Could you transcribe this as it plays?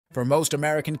For most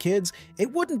American kids,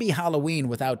 it wouldn't be Halloween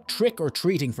without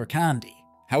trick-or-treating for candy.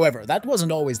 However, that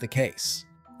wasn't always the case.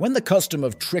 When the custom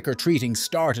of trick-or-treating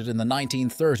started in the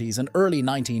 1930s and early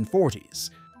 1940s,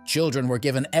 children were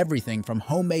given everything from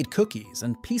homemade cookies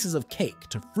and pieces of cake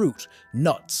to fruit,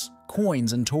 nuts,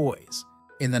 coins, and toys.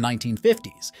 In the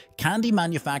 1950s, candy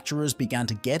manufacturers began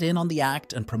to get in on the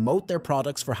act and promote their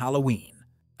products for Halloween.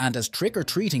 And as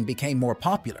trick-or-treating became more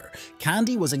popular,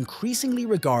 candy was increasingly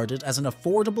regarded as an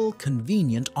affordable,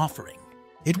 convenient offering.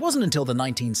 It wasn't until the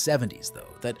 1970s,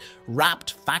 though, that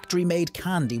wrapped, factory-made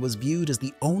candy was viewed as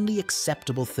the only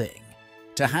acceptable thing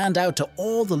to hand out to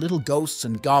all the little ghosts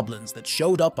and goblins that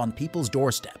showed up on people's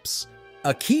doorsteps.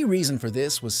 A key reason for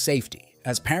this was safety,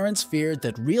 as parents feared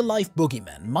that real-life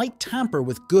boogeymen might tamper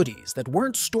with goodies that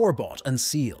weren't store-bought and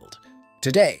sealed.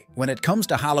 Today, when it comes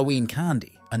to Halloween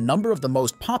candy, a number of the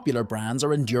most popular brands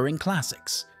are enduring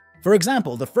classics. For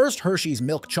example, the first Hershey's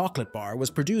milk chocolate bar was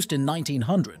produced in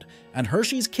 1900, and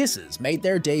Hershey's Kisses made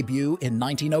their debut in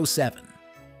 1907.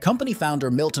 Company founder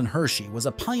Milton Hershey was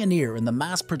a pioneer in the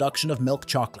mass production of milk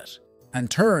chocolate, and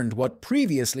turned what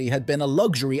previously had been a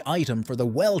luxury item for the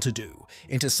well-to-do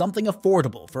into something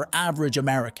affordable for average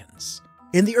Americans.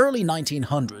 In the early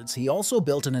 1900s, he also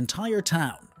built an entire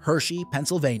town, Hershey,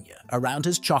 Pennsylvania, around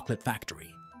his chocolate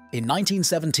factory. In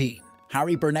 1917,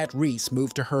 Harry Burnett Reese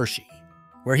moved to Hershey,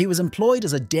 where he was employed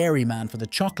as a dairyman for the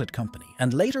chocolate company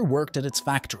and later worked at its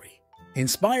factory.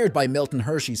 Inspired by Milton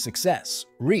Hershey's success,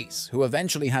 Reese, who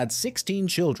eventually had 16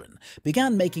 children,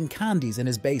 began making candies in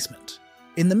his basement.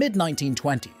 In the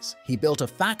mid-1920s, he built a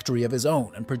factory of his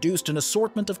own and produced an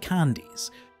assortment of candies,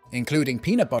 including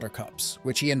peanut butter cups,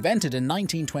 which he invented in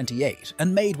 1928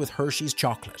 and made with Hershey's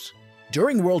chocolate.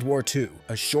 During World War II,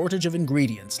 a shortage of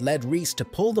ingredients led Reese to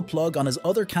pull the plug on his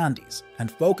other candies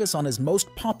and focus on his most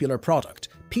popular product,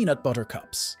 peanut butter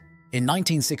cups. In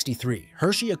 1963,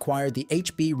 Hershey acquired the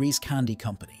H.B. Reese Candy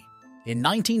Company. In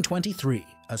 1923,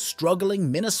 a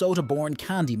struggling Minnesota-born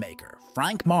candy maker,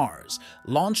 Frank Mars,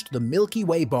 launched the Milky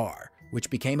Way bar, which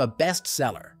became a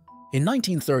bestseller. In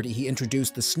 1930, he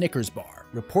introduced the Snickers bar,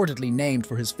 reportedly named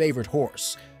for his favorite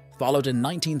horse, followed in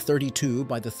 1932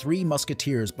 by the Three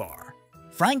Musketeers bar.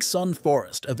 Frank's son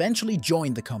Forrest eventually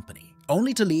joined the company,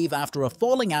 only to leave after a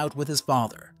falling out with his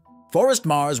father. Forrest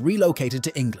Mars relocated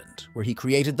to England, where he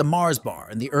created the Mars bar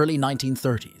in the early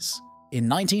 1930s. In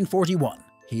 1941,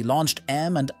 he launched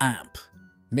M&Amp.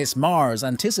 Miss Mars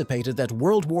anticipated that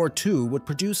World War II would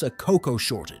produce a cocoa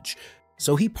shortage,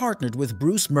 so he partnered with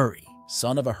Bruce Murray,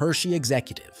 son of a Hershey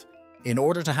executive, in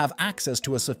order to have access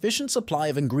to a sufficient supply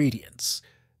of ingredients.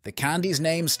 The candy's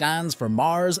name stands for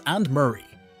Mars and Murray.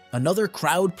 Another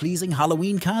crowd-pleasing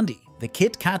Halloween candy, the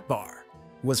Kit Kat bar,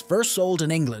 was first sold in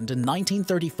England in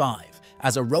 1935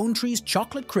 as a Rowntree's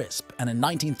Chocolate Crisp, and in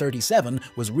 1937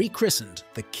 was rechristened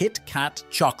the Kit Kat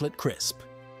Chocolate Crisp.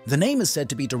 The name is said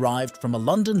to be derived from a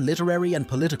London literary and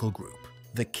political group,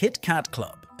 the Kit Kat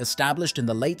Club, established in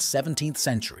the late 17th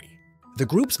century. The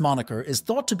group's moniker is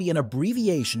thought to be an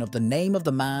abbreviation of the name of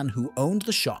the man who owned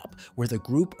the shop where the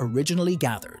group originally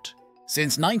gathered.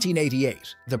 Since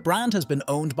 1988, the brand has been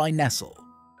owned by Nestle,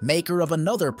 maker of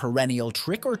another perennial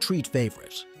trick-or-treat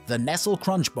favorite, the Nestle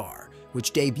Crunch Bar,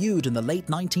 which debuted in the late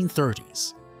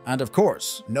 1930s. And of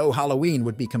course, no Halloween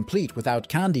would be complete without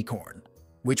candy corn,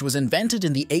 which was invented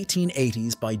in the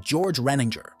 1880s by George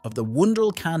Renninger of the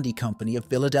Wondrell Candy Company of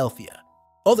Philadelphia.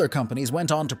 Other companies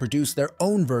went on to produce their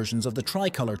own versions of the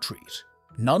tricolor treat,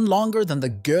 none longer than the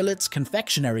Görlitz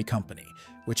Confectionery Company,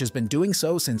 which has been doing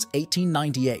so since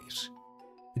 1898.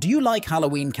 Do you like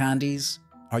Halloween candies?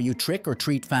 Are you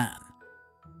trick-or-treat fan?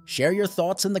 Share your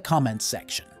thoughts in the comments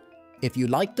section. If you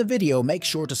liked the video, make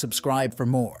sure to subscribe for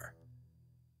more.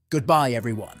 Goodbye,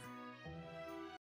 everyone.